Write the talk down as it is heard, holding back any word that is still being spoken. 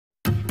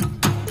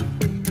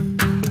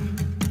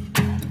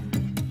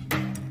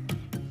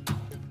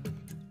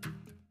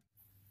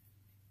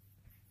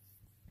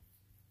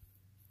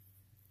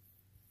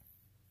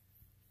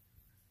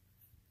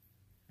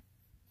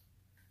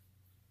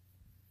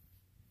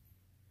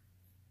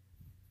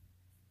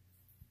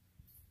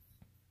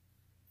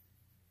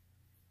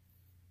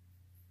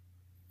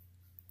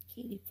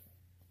Katie,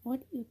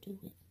 what are you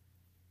doing?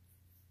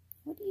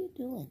 What are you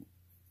doing?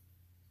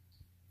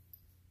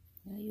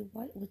 Now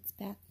it's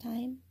bath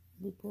time?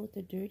 We both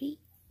are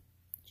dirty?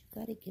 You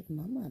gotta give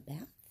Mama a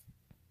bath.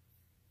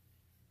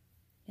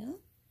 Yeah?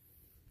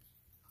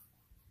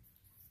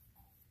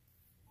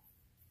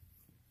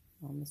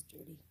 Mama's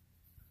dirty.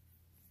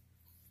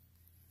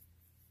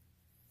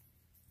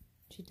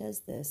 She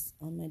does this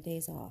on my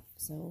days off,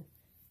 so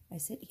I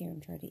sit here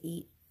and try to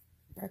eat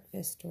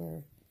breakfast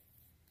or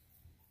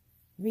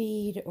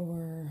read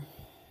or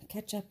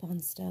catch up on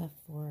stuff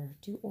or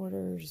do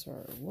orders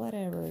or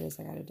whatever it is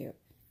I gotta do.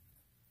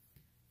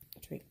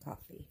 Drink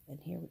coffee, and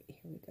here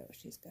we go.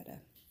 She's gotta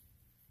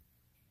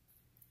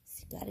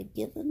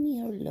give me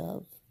her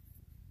love.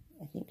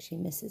 I think she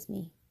misses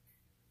me.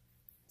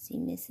 She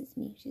misses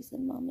me. She said,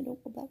 "Mama,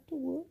 don't go back to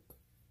work.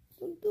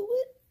 Don't do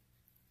it."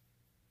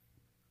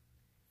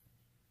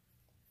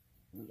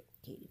 Yeah,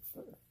 Katie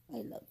Fur,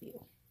 I love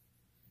you.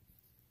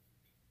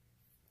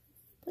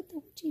 Put the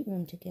witchy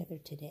room together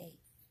today.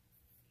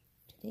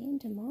 Today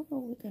and tomorrow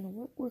we're gonna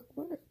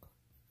work.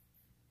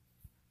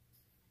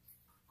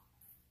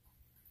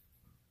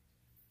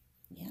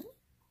 Yeah?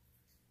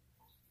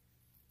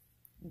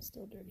 I'm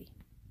still dirty.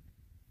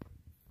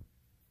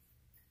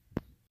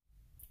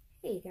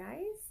 Hey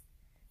guys,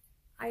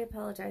 I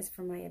apologize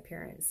for my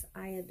appearance.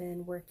 I have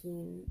been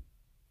working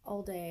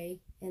all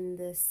day in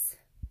this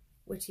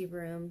witchy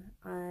room.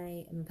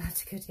 I am about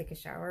to go take a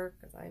shower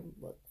because I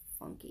look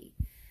funky.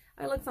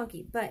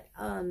 But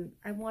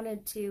I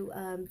wanted to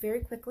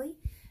very quickly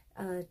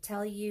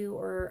tell you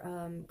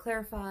or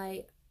clarify.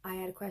 I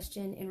had a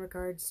question in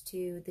regards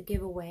to the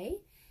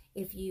giveaway.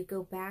 If you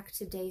go back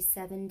to day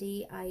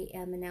 70, I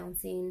am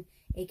announcing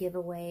a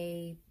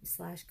giveaway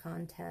 /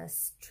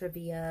 contest,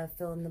 trivia,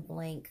 fill in the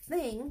blank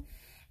thing.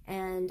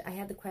 And I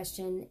had the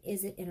question,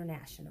 is it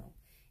international?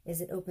 Is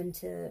it open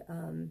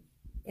to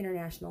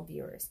international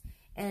viewers?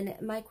 And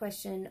my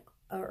question,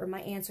 or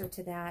my answer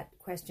to that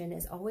question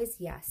is always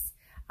yes.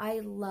 I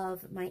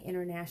love my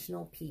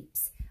international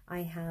peeps.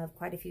 I have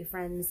quite a few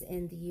friends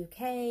in the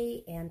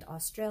UK and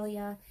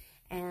Australia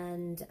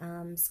and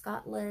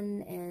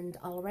Scotland and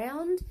all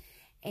around,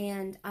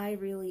 and I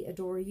really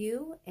adore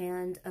you,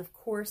 and of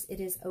course it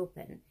is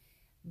open.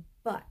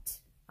 But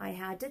I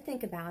had to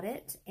think about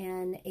it,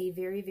 and a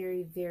very,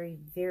 very, very,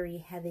 very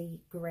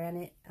heavy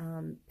granite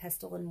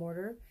pestle and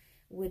mortar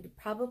would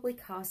probably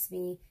cost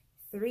me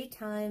 3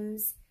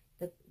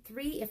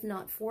 if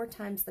not 4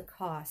 times the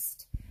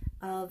cost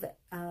of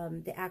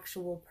the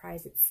actual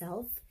prize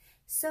itself.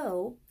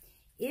 So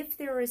if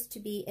there is to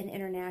be an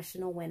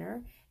international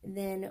winner,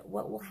 then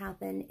what will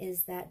happen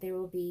is that there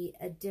will be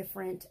a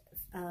different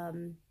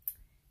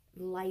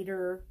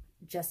lighter,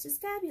 just as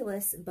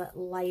fabulous, but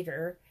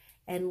lighter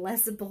and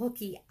less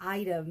bulky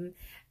item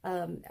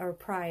or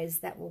prize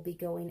that will be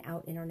going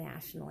out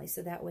internationally.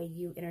 So that way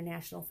you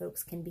international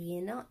folks can be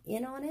in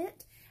on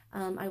it.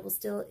 I will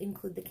still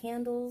include the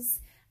candles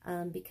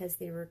because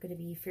they were going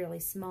to be fairly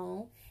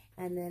small.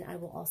 And then I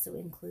will also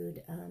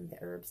include the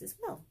herbs as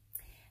well.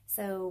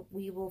 So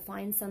we will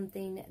find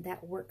something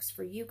that works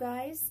for you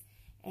guys.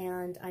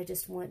 And I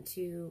just want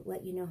to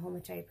let you know how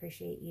much I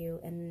appreciate you.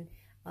 And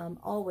I'm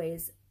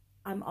always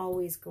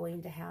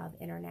going to have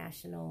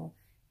international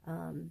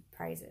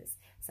prizes.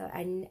 So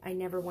I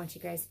never want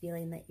you guys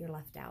feeling that you're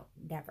left out.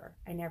 Never.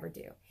 I never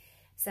do.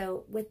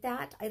 So with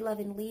that, I love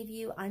and leave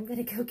you. I'm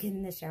going to go get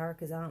in the shower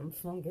because I'm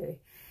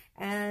funky.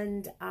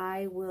 And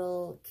I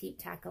will keep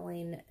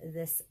tackling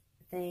this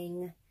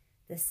thing,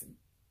 this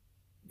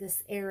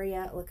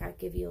area. Look, I'll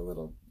give you a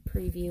little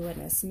preview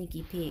and a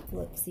sneaky peek.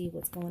 Look, see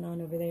what's going on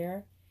over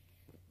there.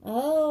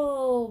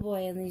 Oh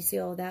boy, and you see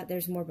all that?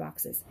 There's more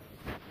boxes.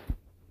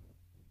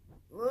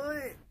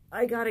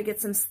 I gotta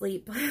get some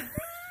sleep. I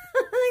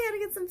gotta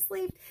get some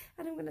sleep,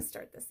 and I'm gonna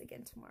start this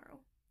again tomorrow.